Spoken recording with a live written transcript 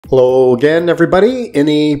Hello again, everybody. In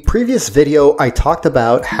a previous video, I talked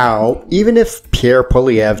about how even if Pierre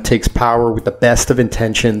Poilievre takes power with the best of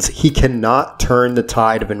intentions, he cannot turn the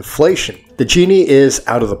tide of inflation. The genie is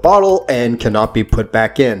out of the bottle and cannot be put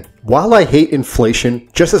back in. While I hate inflation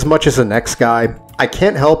just as much as the next guy, I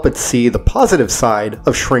can't help but see the positive side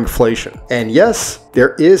of shrinkflation. And yes,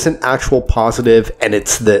 there is an actual positive, and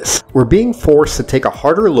it's this. We're being forced to take a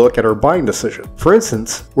harder look at our buying decision. For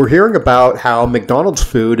instance, we're hearing about how McDonald's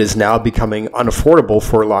food is now becoming unaffordable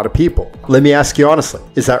for a lot of people. Let me ask you honestly,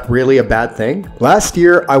 is that really a bad thing? Last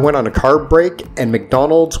year, I went on a carb break, and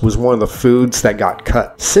McDonald's was one of the foods that got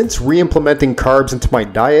cut. Since re-implementing carbs into my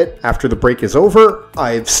diet after the break is over,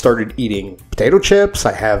 I've started eating potato chips,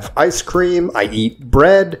 I have ice cream, I eat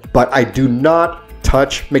bread, but I do not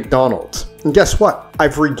touch McDonald's. And guess what?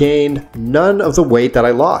 I've regained none of the weight that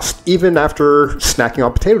I lost, even after snacking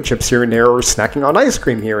on potato chips here and there, or snacking on ice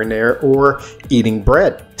cream here and there, or eating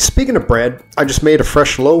bread. Speaking of bread, I just made a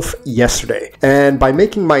fresh loaf yesterday. And by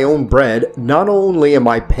making my own bread, not only am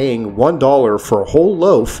I paying $1 for a whole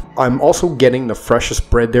loaf, I'm also getting the freshest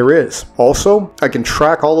bread there is. Also, I can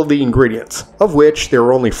track all of the ingredients, of which there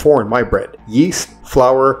are only 4 in my bread: yeast,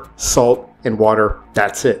 flour, salt, and water.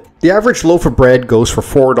 That's it. The average loaf of bread goes for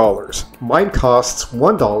 $4. Mine costs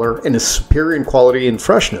 $1 and is superior in quality and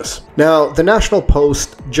freshness. Now, the National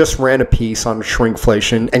Post just ran a piece on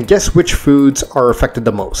shrinkflation, and guess which foods are affected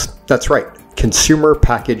the most? That's right, consumer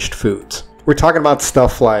packaged foods. We're talking about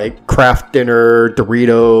stuff like Kraft Dinner,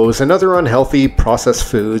 Doritos, and other unhealthy processed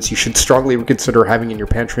foods you should strongly reconsider having in your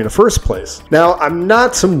pantry in the first place. Now, I'm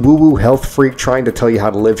not some woo-woo health freak trying to tell you how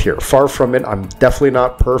to live here. Far from it, I'm definitely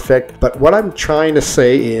not perfect. But what I'm trying to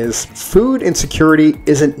say is food insecurity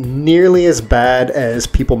isn't nearly as bad as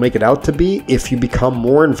people make it out to be if you become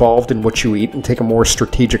more involved in what you eat and take a more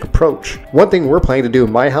strategic approach. One thing we're planning to do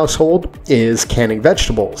in my household is canning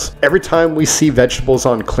vegetables. Every time we see vegetables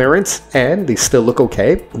on clearance and they still look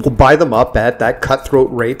okay, we'll buy them up at that cutthroat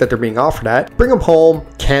rate that they're being offered at, bring them home,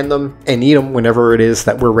 can them, and eat them whenever it is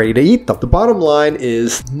that we're ready to eat them. The bottom line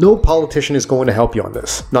is no politician is going to help you on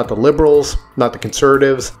this. Not the Liberals, not the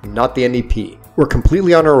Conservatives, not the NDP. We're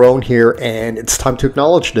completely on our own here, and it's time to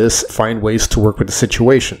acknowledge this, find ways to work with the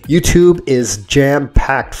situation. YouTube is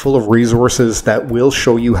jam-packed full of resources that will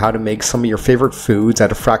show you how to make some of your favorite foods at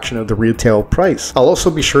a fraction of the retail price. I'll also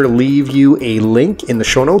be sure to leave you a link in the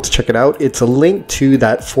show notes. Check it out. It's a link to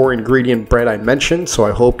that 4-ingredient bread I mentioned, so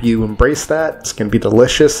I hope you embrace that. It's going to be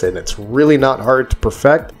delicious, and it's really not hard to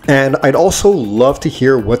perfect. And I'd also love to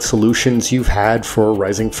hear what solutions you've had for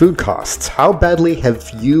rising food costs. How badly have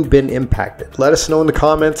you been impacted? Let us know in the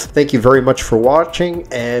comments. Thank you very much for watching,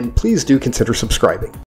 and please do consider subscribing.